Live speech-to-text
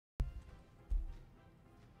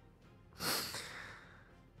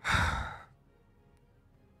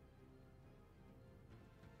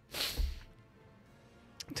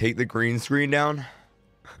take the green screen down?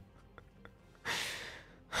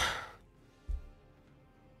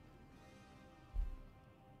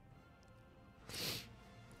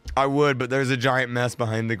 I would, but there's a giant mess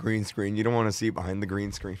behind the green screen. You don't want to see behind the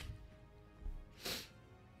green screen.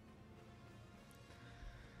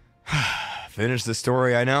 Finish the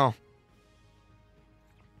story, I know.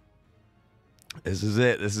 This is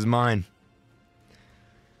it. This is mine.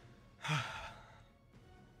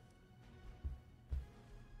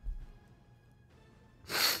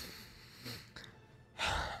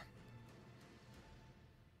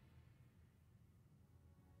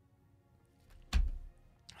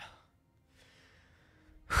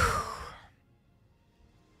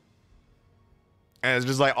 And it's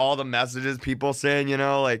just like all the messages people saying, you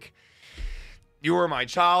know, like, you were my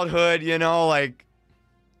childhood, you know, like,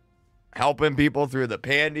 helping people through the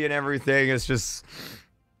pandy and everything. It's just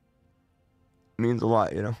means a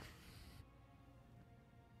lot, you know.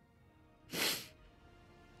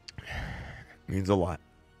 Means a lot.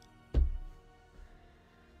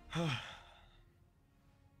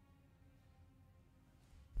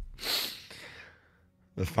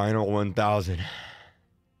 The final 1,000.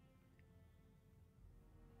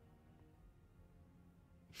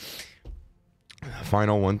 The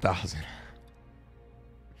final 1,000.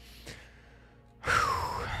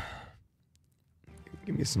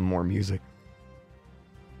 Give me some more music.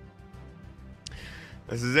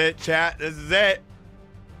 This is it, chat. This is it.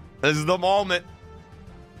 This is the moment.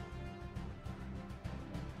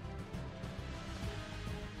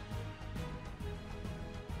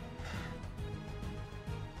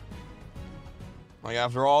 Like,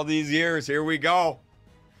 after all these years, here we go.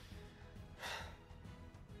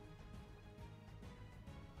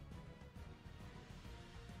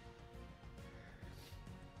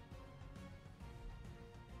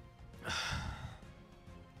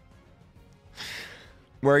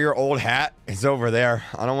 Where your old hat is over there.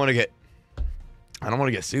 I don't want to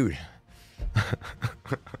get sued.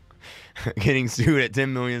 Getting sued at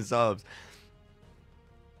 10 million subs.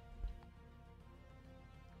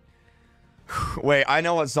 Wait, I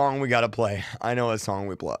know what song we gotta play. I know what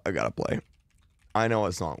song I gotta play. I know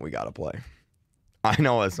what song we gotta play. I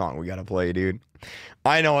know what song we gotta play, dude.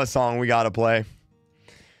 I know what song we gotta play.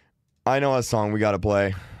 I know what song we gotta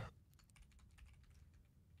play.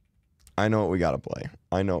 I know what we gotta play.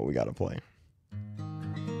 I know what we gotta play.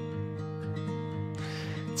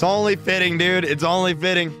 It's only fitting, dude. It's only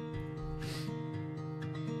fitting.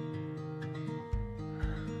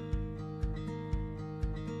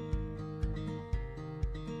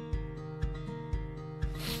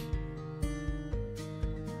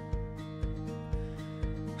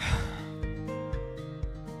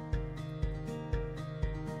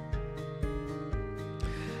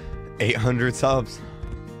 $800 subs.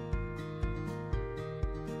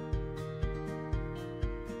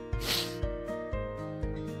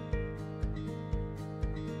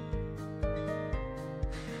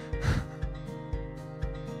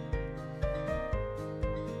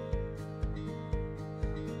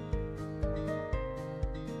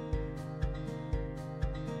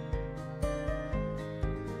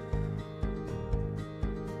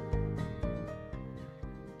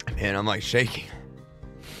 Man, I'm like shaking.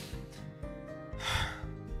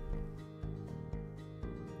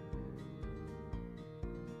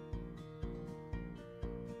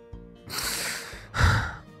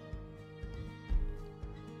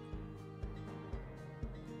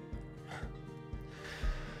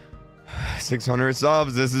 $600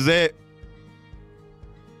 subs. This is it.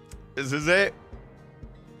 This is it.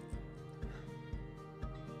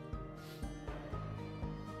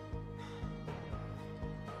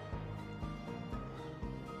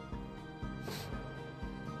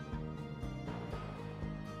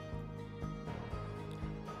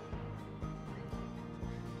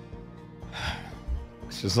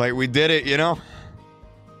 It's just like we did it, you know?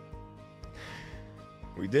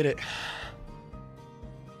 We did it.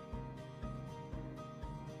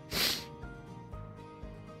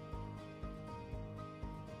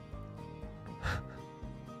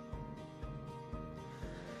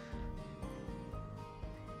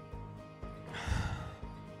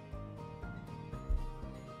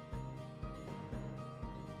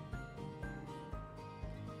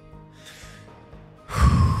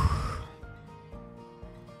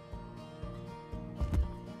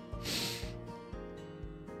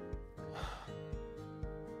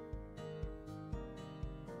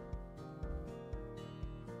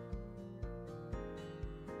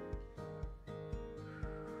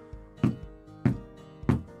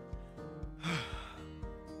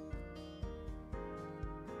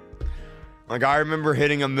 Like, I remember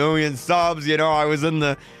hitting 1 million subs. You know, I was in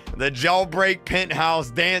the jailbreak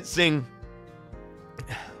penthouse dancing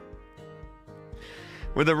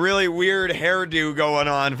with a really weird hairdo going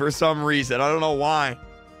on for some reason. I don't know why.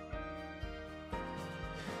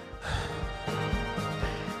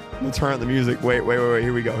 Let's turn up the music. Wait.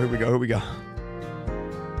 Here we go.